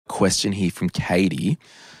question here from Katie.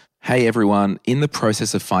 Hey everyone, in the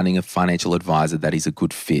process of finding a financial advisor that is a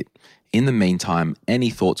good fit. In the meantime,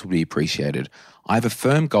 any thoughts would be appreciated. I have a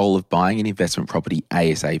firm goal of buying an investment property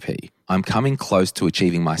ASAP. I'm coming close to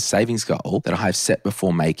achieving my savings goal that I have set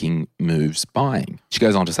before making moves buying. She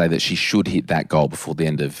goes on to say that she should hit that goal before the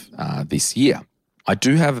end of this year. I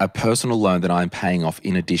do have a personal loan that I'm paying off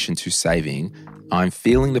in addition to saving. I'm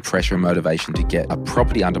feeling the pressure and motivation to get a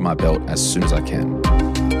property under my belt as soon as I can.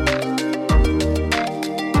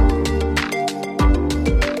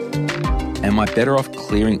 Am I better off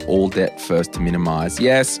clearing all debt first to minimise,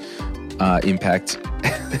 impact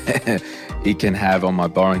it can have on my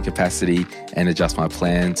borrowing capacity and adjust my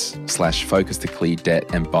plans / focus to clear debt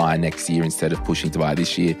and buy next year instead of pushing to buy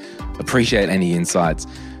this year? Appreciate any insights.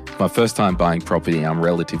 My first time buying property, I'm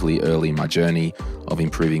relatively early in my journey of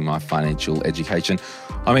improving my financial education.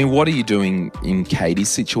 I mean, what are you doing in Katie's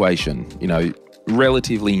situation? You know,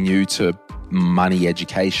 relatively new to money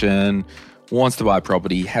education, wants to buy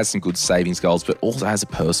property, has some good savings goals, but also has a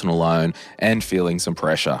personal loan and feeling some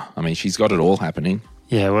pressure. I mean, she's got it all happening.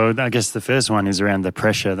 Yeah, well, I guess the first one is around the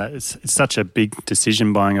pressure. That it's such a big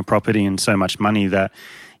decision buying a property and so much money that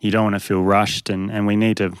you don't want to feel rushed, and we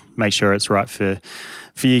need to make sure it's right for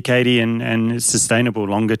you, Katie, and it's sustainable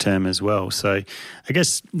longer term as well. So I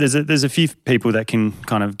guess there's a few people that can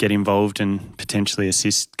kind of get involved and potentially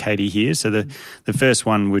assist Katie here. So the first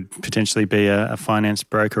one would potentially be a finance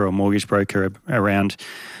broker or mortgage broker around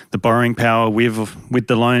the borrowing power with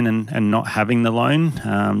the loan and not having the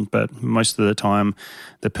loan. But most of the time,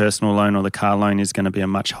 the personal loan or the car loan is going to be a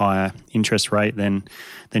much higher interest rate than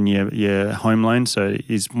your home loan. So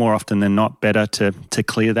it's more often than not better to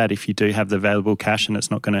clear that if you do have the available cash and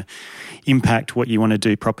it's not going to impact what you want to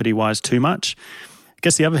do property-wise too much. I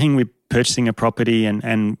guess the other thing with purchasing a property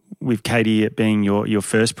and with Katie, it being your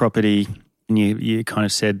first property, and you kind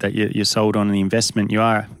of said that you're sold on the investment, you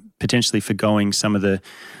are potentially forgoing some of the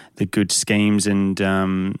good schemes and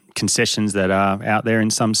concessions that are out there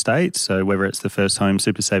in some states. So whether it's the First Home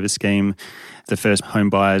Super Saver Scheme, the First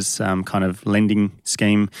Home Buyers kind of lending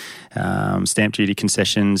scheme, stamp duty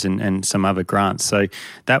concessions and some other grants. So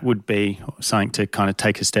that would be something to kind of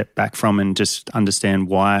take a step back from and just understand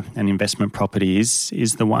why an investment property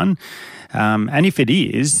is the one. And if it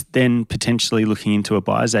is, then potentially looking into a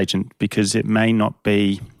buyer's agent, because it may not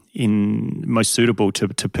be most suitable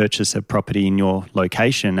to purchase a property in your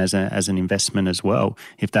location as an investment as well,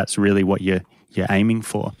 if that's really what you're aiming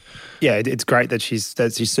for. Yeah, it's great that she's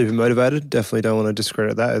super motivated. Definitely don't want to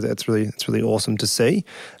discredit that. It's really awesome to see.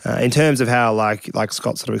 In terms of how, like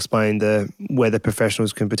Scott sort of explained, where the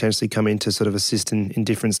professionals can potentially come in to sort of assist in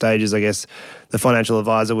different stages, I guess the financial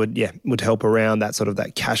advisor would help around that sort of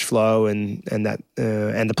that cash flow and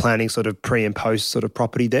the planning sort of pre and post sort of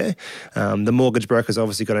property there. The mortgage broker's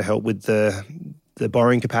obviously got to help with the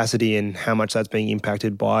borrowing capacity and how much that's being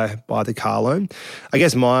impacted by the car loan. I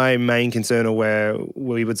guess my main concern, or where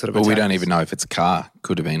we would sort of... Well, we don't even know if it's a car.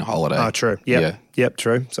 Could have been a holiday. Oh, true. Yep,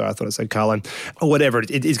 true. Sorry, I thought it said car loan. Or whatever.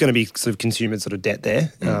 It is going to be sort of consumer sort of debt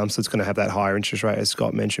there. So it's going to have that higher interest rate, as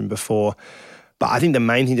Scott mentioned before. But I think the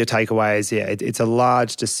main thing to take away is, it's a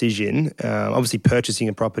large decision. Obviously, purchasing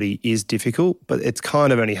a property is difficult, but it's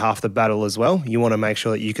kind of only half the battle as well. You want to make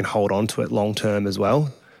sure that you can hold on to it long term as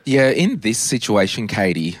well. Yeah, in this situation,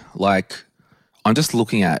 Katie, I'm just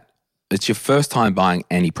looking at, it's your first time buying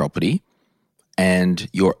any property and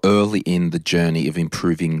you're early in the journey of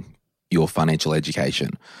improving your financial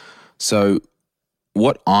education. So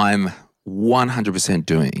what I'm 100%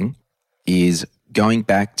 doing is going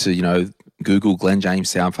back to, Google Glenn James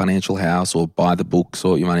Sound Financial House or buy the book,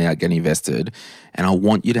 Sort Your Money Out, Get Invested. And I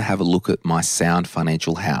want you to have a look at my Sound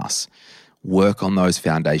Financial House. Work on those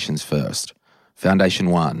foundations first. Foundation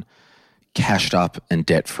 1, cashed up and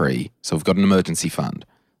debt-free. So we've got an emergency fund.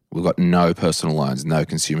 We've got no personal loans, no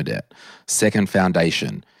consumer debt. Second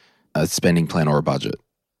foundation, a spending plan or a budget.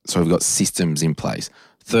 So we've got systems in place.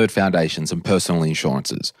 Third foundation, some personal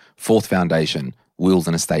insurances. Fourth foundation, wills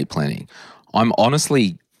and estate planning. I'm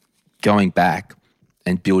honestly going back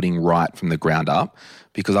and building right from the ground up,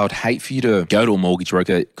 because I would hate for you to go to a mortgage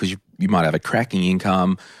broker because you might have a cracking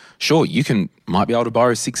income. Sure, might be able to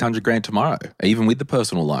borrow $600,000 tomorrow, even with the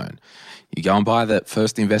personal loan. You go and buy that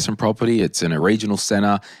first investment property, it's in a regional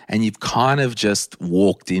centre, and you've kind of just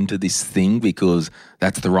walked into this thing because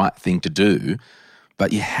that's the right thing to do,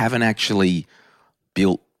 but you haven't actually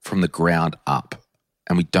built from the ground up.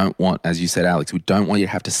 And we don't want, as you said, Alex, we don't want you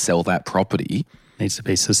to have to sell that property. It needs to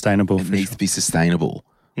be sustainable. It needs to be sustainable.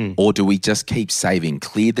 Or do we just keep saving,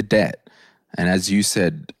 clear the debt? And as you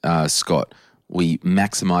said, Scott, We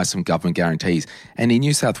maximise some government guarantees. And in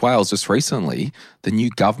New South Wales, just recently, the new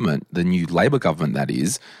government, the new Labor government that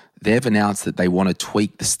is, they've announced that they want to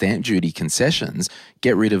tweak the stamp duty concessions,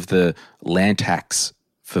 get rid of the land tax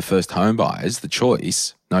for first home buyers, the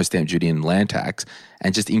choice, no stamp duty and land tax,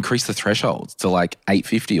 and just increase the thresholds to like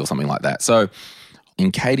 $850 or something like that. So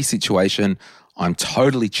in Katie's situation, I'm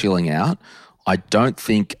totally chilling out. I don't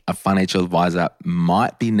think a financial advisor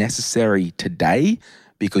might be necessary today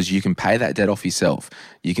because you can pay that debt off yourself.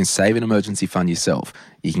 You can save an emergency fund yourself.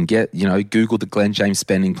 You can get, Google the Glenn James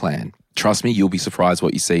spending plan. Trust me, you'll be surprised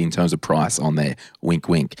what you see in terms of price on there. Wink,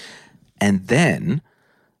 wink. And then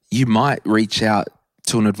you might reach out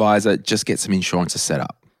to an advisor, just get some insurance set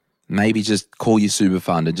up. Maybe just call your super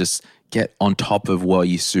fund and just get on top of where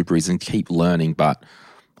your super is and keep learning. But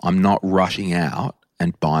I'm not rushing out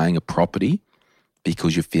and buying a property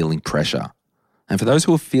because you're feeling pressure. And for those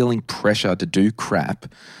who are feeling pressure to do crap,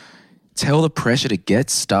 tell the pressure to get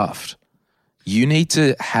stuffed. You need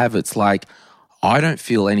to have, it's like, I don't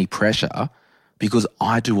feel any pressure because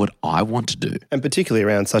I do what I want to do. And particularly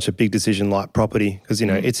around such a big decision like property, because,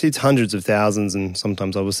 it's hundreds of thousands and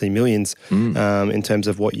sometimes obviously millions in terms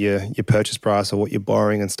of what your purchase price or what you're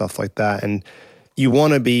borrowing and stuff like that. And you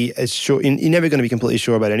want to be as sure, you're never going to be completely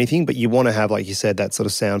sure about anything, but you want to have, like you said, that sort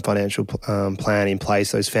of sound financial plan in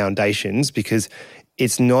place, those foundations, because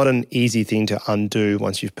it's not an easy thing to undo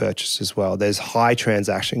once you've purchased as well. There's high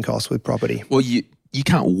transaction costs with property. Well, you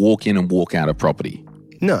can't walk in and walk out of property.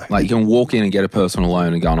 No. Like you can walk in and get a personal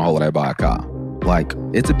loan and go on a holiday, buy a car. Like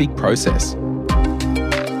it's a big process.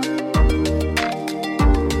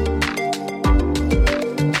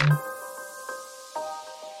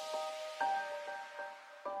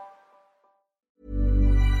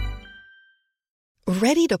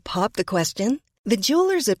 Ready to pop the question? The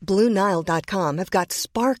jewelers at BlueNile.com have got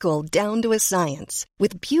sparkle down to a science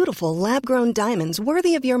with beautiful lab-grown diamonds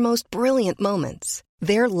worthy of your most brilliant moments.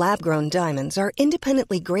 Their lab-grown diamonds are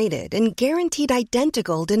independently graded and guaranteed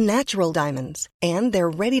identical to natural diamonds, and they're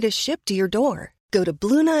ready to ship to your door. Go to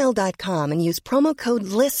BlueNile.com and use promo code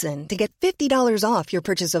LISTEN to get $50 off your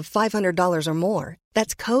purchase of $500 or more.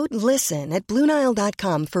 That's code LISTEN at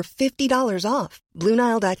BlueNile.com for $50 off.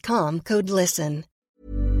 BlueNile.com, code LISTEN.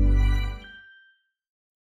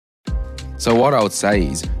 So what I would say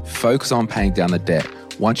is focus on paying down the debt.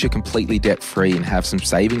 Once you're completely debt-free and have some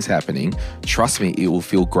savings happening, trust me, it will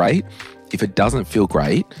feel great. If it doesn't feel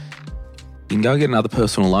great, you can go get another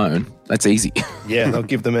personal loan. That's easy. Yeah, they'll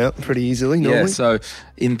give them out pretty easily normally. Yeah, so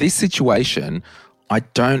in this situation, I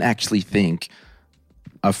don't actually think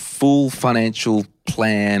a full financial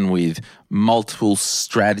plan with multiple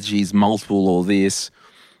strategies, multiple all this,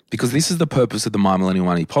 because this is the purpose of the My Millennial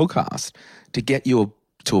Money podcast, to get you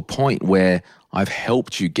to a point where I've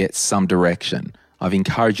helped you get some direction. I've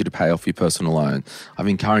encouraged you to pay off your personal loan. I've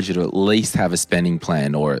encouraged you to at least have a spending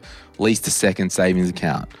plan or at least a second savings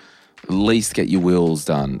account. At least get your wills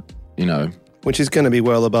done, Which is going to be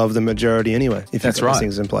well above the majority anyway, if you've got those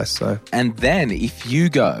things in place. So. And then if you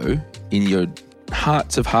go in your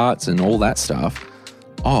hearts of hearts and all that stuff,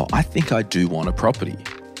 I think I do want a property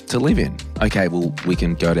to live in. Okay, well, we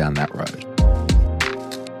can go down that road.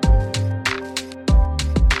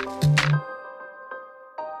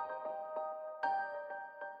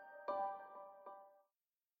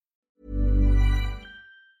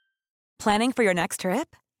 Planning for your next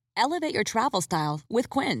trip? Elevate your travel style with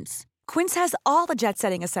Quince. Quince has all the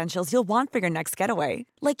jet-setting essentials you'll want for your next getaway,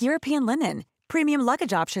 like European linen, premium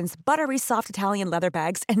luggage options, buttery soft Italian leather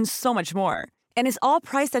bags, and so much more. And is all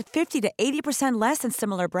priced at 50 to 80% less than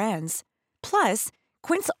similar brands. Plus,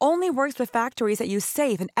 Quince only works with factories that use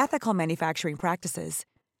safe and ethical manufacturing practices.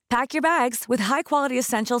 Pack your bags with high-quality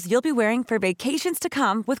essentials you'll be wearing for vacations to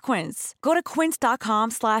come with Quince. Go to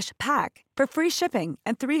quince.com/pack for free shipping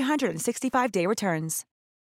and 365-day returns.